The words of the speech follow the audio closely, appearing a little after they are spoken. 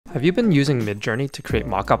Have you been using Midjourney to create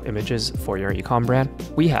mock-up images for your e-com brand?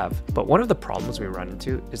 We have, but one of the problems we run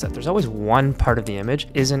into is that there's always one part of the image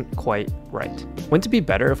isn't quite right. Wouldn't it be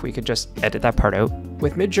better if we could just edit that part out?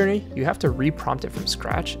 With Midjourney, you have to re-prompt it from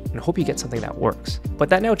scratch and hope you get something that works. But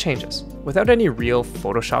that now changes. Without any real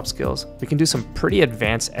Photoshop skills, we can do some pretty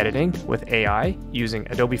advanced editing with AI using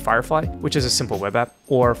Adobe Firefly, which is a simple web app,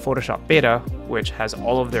 or Photoshop Beta, which has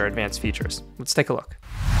all of their advanced features. Let's take a look.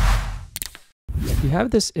 We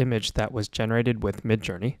have this image that was generated with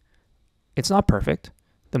Midjourney. It's not perfect.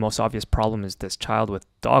 The most obvious problem is this child with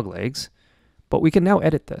dog legs, but we can now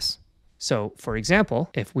edit this. So for example,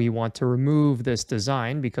 if we want to remove this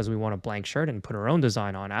design because we want a blank shirt and put our own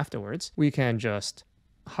design on afterwards, we can just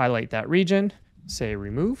highlight that region, say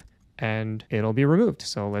remove, and it'll be removed.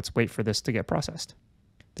 So let's wait for this to get processed.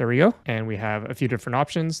 There we go. And we have a few different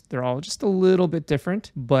options. They're all just a little bit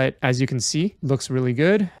different, but as you can see, looks really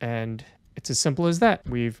good. And it's as simple as that.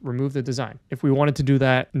 We've removed the design. If we wanted to do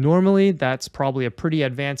that normally, that's probably a pretty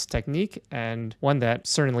advanced technique and one that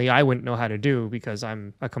certainly I wouldn't know how to do because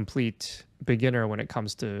I'm a complete beginner when it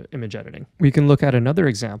comes to image editing. We can look at another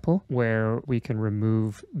example where we can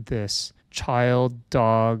remove this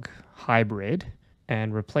child-dog hybrid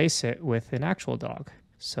and replace it with an actual dog.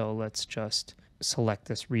 So let's just select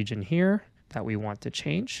this region here that we want to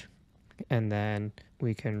change. And then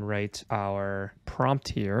we can write our prompt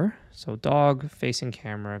here. So dog facing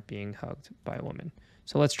camera being hugged by a woman.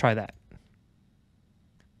 So let's try that.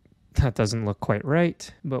 That doesn't look quite right,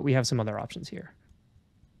 but we have some other options here.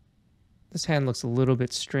 This hand looks a little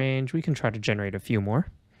bit strange. We can try to generate a few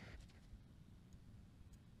more.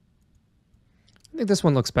 I think this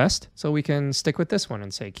one looks best, so we can stick with this one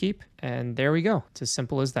and say keep, and there we go. It's as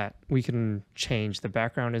simple as that. We can change the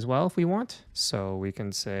background as well if we want. So we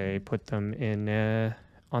can say put them in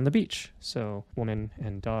on the beach. So woman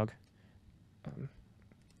and dog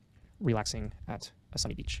relaxing at a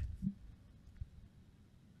sunny beach.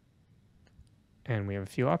 And we have a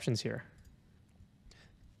few options here.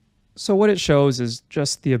 So what it shows is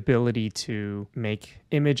just the ability to make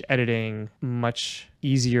image editing much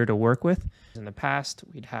easier to work with. In the past,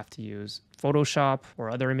 we'd have to use Photoshop or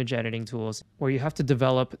other image editing tools where you have to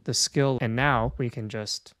develop the skill. And now we can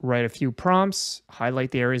just write a few prompts,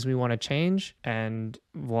 highlight the areas we want to change, and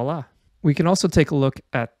voila. We can also take a look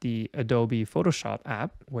at the Adobe Photoshop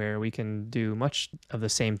app where we can do much of the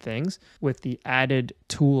same things with the added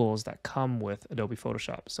tools that come with Adobe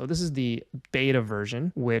Photoshop. So this is the beta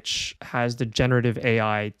version, which has the generative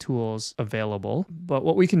AI tools available. But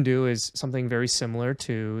what we can do is something very similar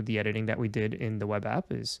to the editing that we did in the web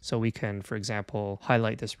app is, so we can, for example,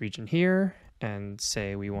 highlight this region here and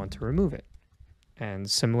say we want to remove it. And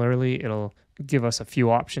similarly, it'll give us a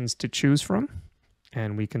few options to choose from,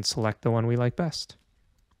 and we can select the one we like best.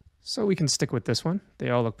 So we can stick with this one. They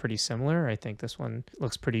all look pretty similar. I think this one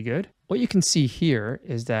looks pretty good. What you can see here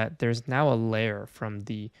is that there's now a layer from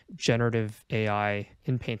the generative AI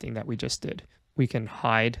in painting that we just did. We can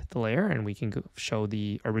hide the layer and we can show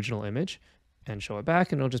the original image and show it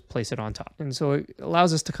back, and it'll just place it on top. And so it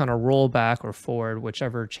allows us to kind of roll back or forward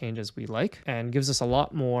whichever changes we like, and gives us a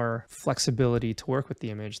lot more flexibility to work with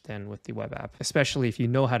the image than with the web app. Especially if you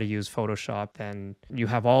know how to use Photoshop, then you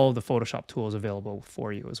have all of the Photoshop tools available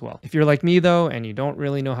for you as well. If you're like me though, and you don't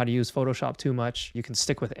really know how to use Photoshop too much, you can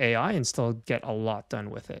stick with AI and still get a lot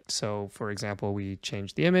done with it. So for example, we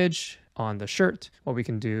change the image on the shirt. What we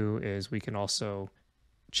can do is we can also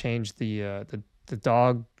change the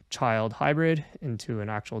dog child hybrid into an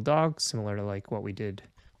actual dog, similar to like what we did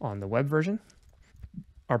on the web version.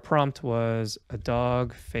 Our prompt was a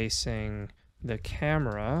dog facing the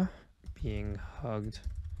camera being hugged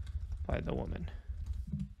by the woman.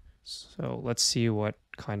 So let's see what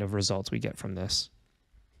kind of results we get from this.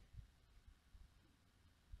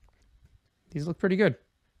 These look pretty good.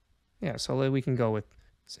 Yeah, so we can go with,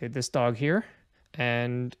 say, this dog here,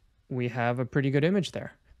 and we have a pretty good image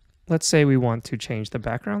there. Let's say we want to change the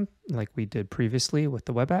background like we did previously with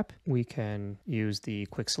the web app. We can use the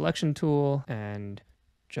quick selection tool and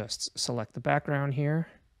just select the background here.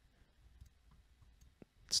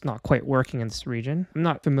 It's not quite working in this region. I'm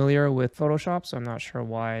not familiar with Photoshop, so I'm not sure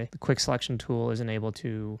why the quick selection tool isn't able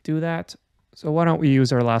to do that. So why don't we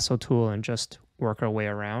use our lasso tool and just work our way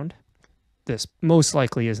around? This most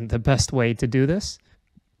likely isn't the best way to do this.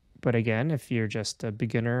 But again, if you're just a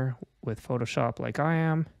beginner with Photoshop like I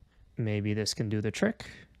am, maybe this can do the trick.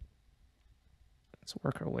 Let's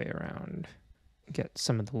work our way around, get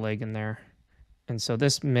some of the leg in there. And so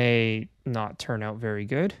this may not turn out very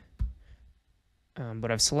good, but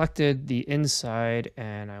I've selected the inside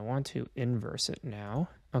and I want to inverse it now.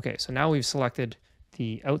 Okay, so now we've selected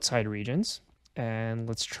the outside regions. And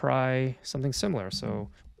let's try something similar. So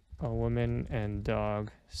a woman and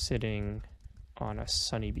dog sitting on a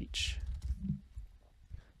sunny beach.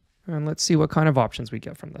 And let's see what kind of options we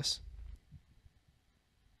get from this.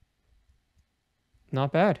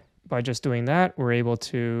 Not bad. By just doing that, we're able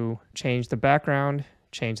to change the background,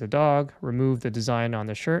 change the dog, remove the design on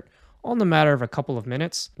the shirt, all in a matter of a couple of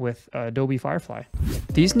minutes with Adobe Firefly.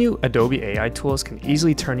 These new Adobe AI tools can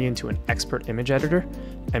easily turn you into an expert image editor,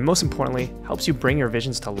 and most importantly, helps you bring your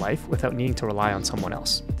visions to life without needing to rely on someone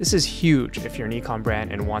else. This is huge if you're an e-com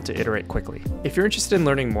brand and want to iterate quickly. If you're interested in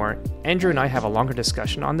learning more, Andrew and I have a longer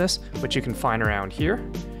discussion on this, which you can find around here.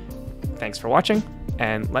 Thanks for watching,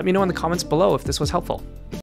 and let me know in the comments below if this was helpful.